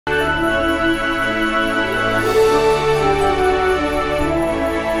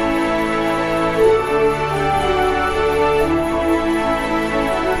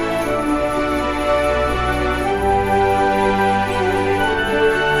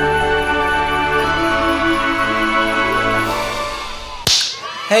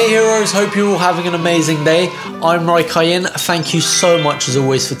Hey heroes, hope you're all having an amazing day. I'm RyKaiYin. Thank you so much as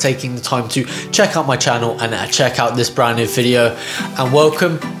always for taking the time to check out my channel and check out this brand new video. And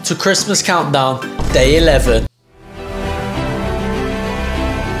welcome to Christmas Countdown, day 11.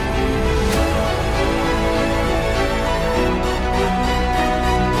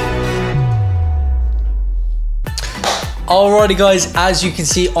 Alrighty guys, as you can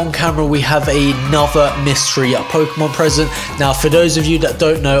see on camera, we have another mystery Pokemon present. Now, for those of you that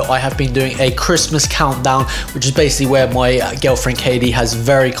don't know, I have been doing a Christmas countdown, which is basically where my girlfriend Kayleigh has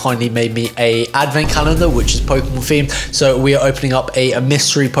very kindly made me a advent calendar, which is Pokemon themed. So we are opening up a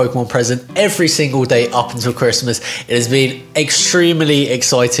mystery Pokemon present every single day up until Christmas. It has been extremely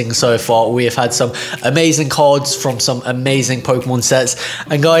exciting so far. We have had some amazing cards from some amazing Pokemon sets.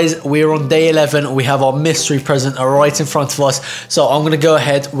 And guys, we are on day 11. We have our mystery present right in front of us, so I'm gonna go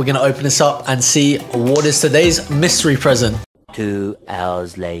ahead, we're gonna open this up and see what is today's mystery present. 2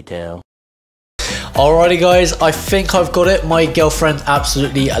 hours later. Alrighty guys, I think I've got it. My girlfriend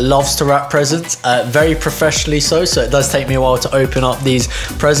absolutely loves to wrap presents, very professionally so it does take me a while to open up these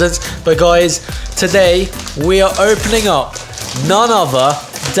presents. But guys, today we are opening up none other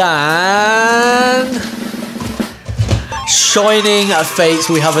than Shining Fates.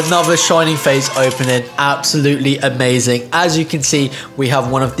 We have another Shining Fates opening, absolutely amazing. As you can see, we have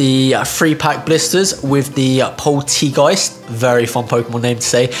one of the free pack blisters with the Poltegeist, very fun Pokemon name to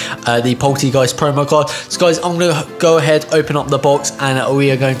say, the Poltegeist promo card. So guys, I'm gonna go ahead, open up the box, and we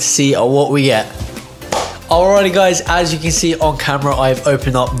are going to see what we get. Alrighty guys, as you can see on camera, I've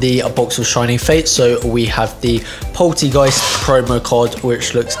opened up the box of Shining Fates. So we have the Poltegeist promo card,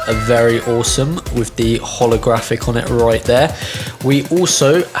 which looks very awesome with the holographic on it right there. We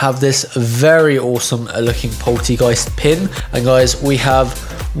also have this very awesome looking Poltegeist pin. And guys, we have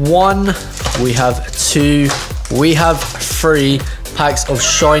 1, we have 2, we have 3 packs of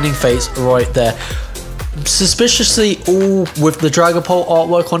Shining Fates right there. Suspiciously all with the Dragapult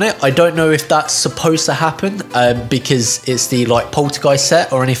artwork on it. I don't know if that's supposed to happen because it's the like Poltergeist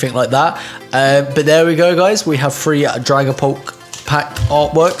set or anything like that, but there we go guys, we have 3 Dragapult pack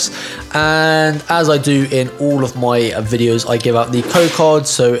artworks. And as I do in all of my videos, I give out the code card,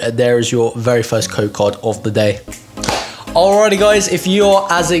 so there is your very first code card of the day. Alrighty guys, if you're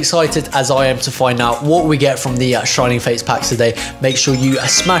as excited as I am to find out what we get from the Shining Fates packs today, make sure you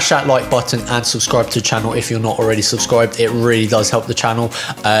smash that like button and subscribe to the channel if you're not already subscribed. It really does help the channel,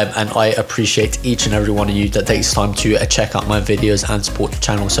 and I appreciate each and every one of you that takes time to check out my videos and support the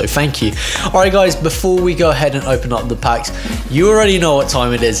channel, so thank you. Alright guys, before we go ahead and open up the packs, you already know what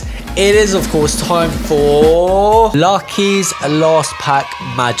time it is. It is of course time for Lucky's last pack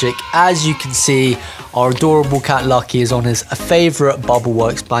magic. As you can see, our adorable cat Lucky is on his favourite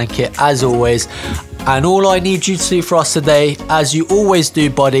Bubbleworks blanket as always. And all I need you to do for us today, as you always do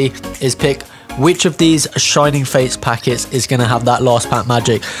buddy, is pick which of these Shining Fates packets is going to have that last pack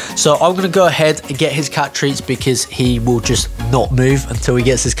magic. So I'm going to go ahead and get his cat treats because he will just not move until he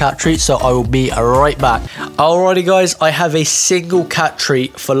gets his cat treats. So I will be right back. Alrighty guys, I have a single cat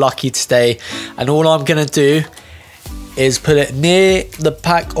treat for Lucky today. And all I'm going to do is put it near the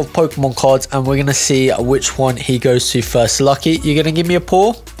pack of Pokemon cards and we're going to see which one he goes to first. Lucky, you're going to give me a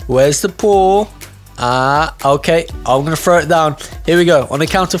paw? Where's the paw? Okay, I'm going to throw it down. Here we go, on the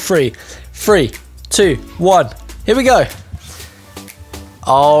count of 3. 3, 2, 1, here we go.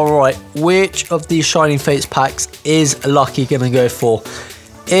 Alright, which of these Shining Fates packs is Lucky going to go for?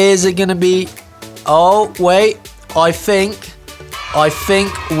 Is it going to be... Oh, wait, I think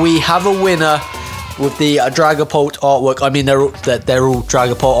we have a winner with the Dragapult artwork. I mean, they're all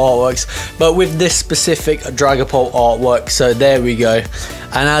Dragapult artworks, but with this specific Dragapult artwork. So there we go.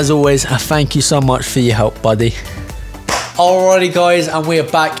 And as always, thank you so much for your help, buddy. Alrighty guys, and we are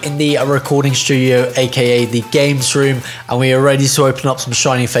back in the recording studio, aka the games room, and we are ready to open up some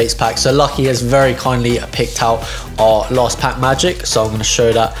Shining Fates packs. So Lucky has very kindly picked out our last pack magic, so I'm going to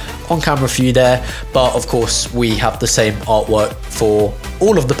show that on camera for you there. But of course we have the same artwork for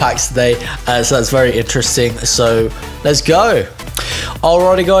all of the packs today, so that's very interesting. So let's go.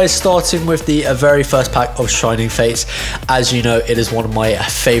 Alrighty guys, starting with the very first pack of Shining Fates. As you know, it is one of my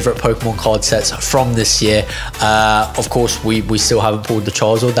favourite Pokemon card sets from this year. Of course, we still haven't pulled the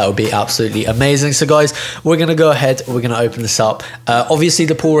Charizard. That would be absolutely amazing. So guys, we're going to go ahead, we're going to open this up. Obviously,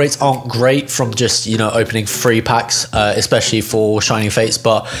 the pull rates aren't great from just, you know, opening 3 packs, especially for Shining Fates.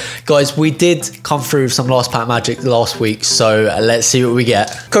 But guys, we did come through with some last pack magic last week. So let's see what we get.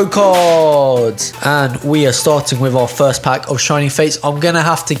 Code cards. And we are starting with our first pack of Shining Fates. I'm gonna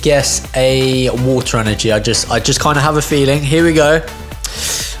have to guess a water energy. I just kind of have a feeling. Here we go.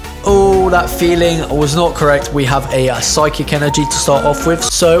 Oh, that feeling was not correct. We have a psychic energy to start off with.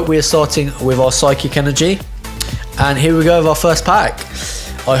 So we are starting with our psychic energy. And here we go with our first pack.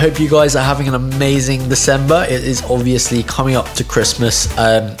 I hope you guys are having an amazing December. It is obviously coming up to Christmas.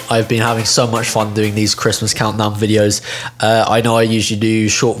 I've been having so much fun doing these Christmas countdown videos. I know I usually do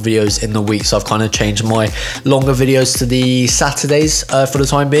short videos in the week, so I've kind of changed my longer videos to the Saturdays for the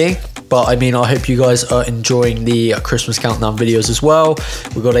time being. But I mean, I hope you guys are enjoying the Christmas countdown videos as well.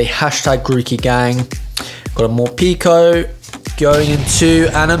 We've got a hashtag Grookey Gang, got a more Pico, going into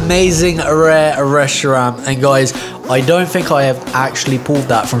an amazing rare Reshiram. And guys, I don't think I have actually pulled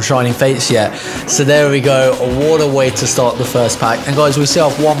that from Shining Fates yet. So there we go. What a way to start the first pack. And guys, we still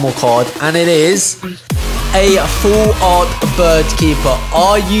have one more card, and it is a full art bird keeper.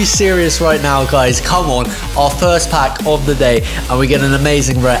 Are you serious right now, guys? Come on, our first pack of the day, and we get an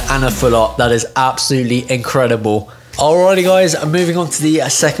amazing rare and a full art. That is absolutely incredible. Alrighty guys, moving on to the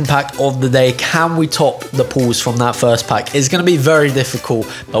second pack of the day. Can we top the pulls from that first pack? It's going to be very difficult,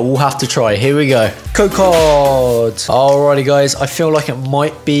 but we'll have to try. Here we go. Code card. Alrighty guys, I feel like it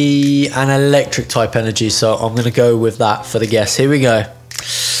might be an electric type energy, so I'm going to go with that for the guess. Here we go.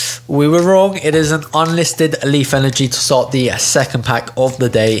 We were wrong. It is an unlisted leaf energy to start the second pack of the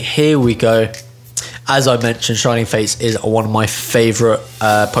day. Here we go. As I mentioned, Shining Fates is one of my favourite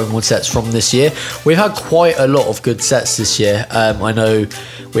Pokemon sets from this year. We've had quite a lot of good sets this year. I know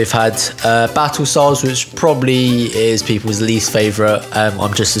we've had Battle Styles, which probably is people's least favourite.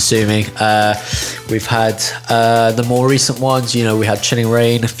 I'm just assuming. We've had the more recent ones. You know, we had Chilling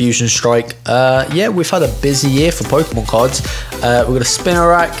Reign, Fusion Strike. Yeah, we've had a busy year for Pokemon cards. We've got a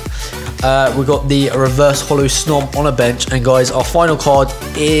Spinarak. We've got the reverse holo Snob on a bench, and guys, our final card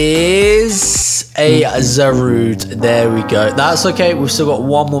is a Zarude. There we go. That's okay, we've still got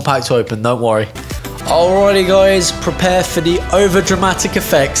one more pack to open, don't worry. Alrighty guys, prepare for the over dramatic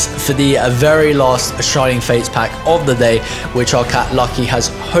effects for the very last Shining Fates pack of the day, which our cat Lucky has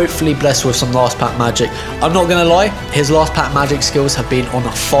hopefully blessed with some last pack magic. I'm not gonna lie, his last pack magic skills have been on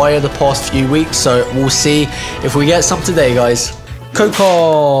fire the past few weeks, so we'll see if we get some today, guys. Code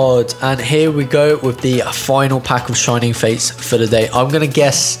card, and here we go with the final pack of Shining Fates for the day. I'm gonna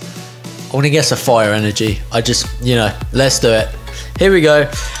guess a fire energy. You know, let's do it. Here we go,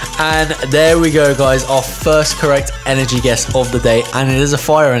 and there we go, guys. Our first correct energy guess of the day, and it is a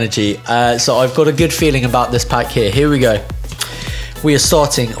fire energy. So I've got a good feeling about this pack here. Here we go. We are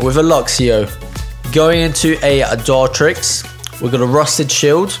starting with a Luxio, going into a Dartrix. We've got a Rusted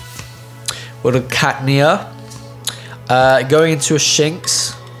Shield. We've got a Cacnea. Going into a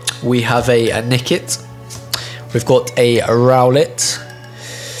Shinx, we have a Nickit. We've got a Rowlet.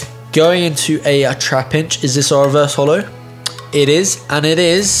 Going into a Trapinch. Is this our reverse holo? It is, and it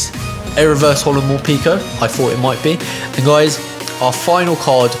is a reverse holo Morpeko. I thought it might be. And guys, our final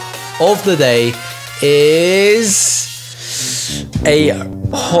card of the day is a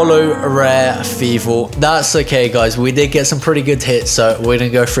holo rare Feeble. That's okay, guys. We did get some pretty good hits, so we're gonna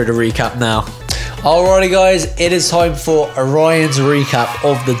go through the recap now. Alrighty guys, it is time for Orion's recap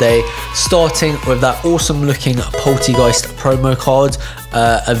of the day, starting with that awesome looking Poltegeist promo card,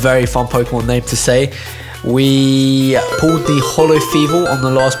 a very fun Pokemon name to say. We pulled the holo Feeble on the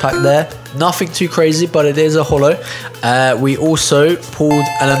last pack there, nothing too crazy, but it is a holo. We also pulled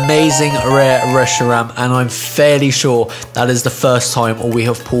an amazing rare Reshiram, and I'm fairly sure that is the first time we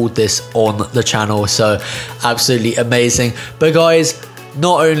have pulled this on the channel, so absolutely amazing. But guys,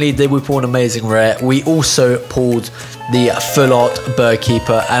 not only did we pull an amazing rare, we also pulled the full art bird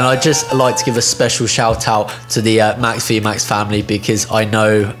keeper, and I just like to give a special shout out to the Max v Max family, because I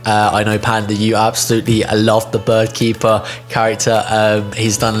know Panda, you absolutely love the bird keeper character.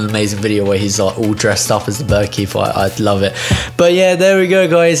 He's done an amazing video where he's like all dressed up as the bird keeper. I'd love it. But yeah, there we go,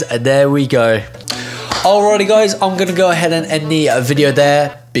 guys. There we go. Alrighty guys, I'm going to go ahead and end the video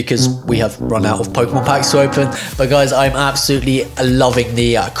there, because we have run out of Pokemon packs to open. But guys, I'm absolutely loving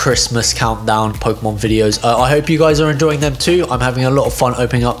the Christmas countdown Pokemon videos. I hope you guys are enjoying them too. I'm having a lot of fun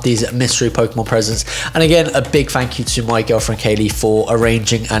opening up these mystery Pokemon presents. And again, a big thank you to my girlfriend Kayleigh for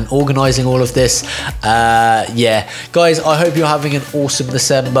arranging and organising all of this. Yeah, guys, I hope you're having an awesome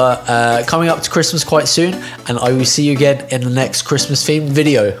December. Coming up to Christmas quite soon, and I will see you again in the next Christmas themed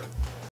video.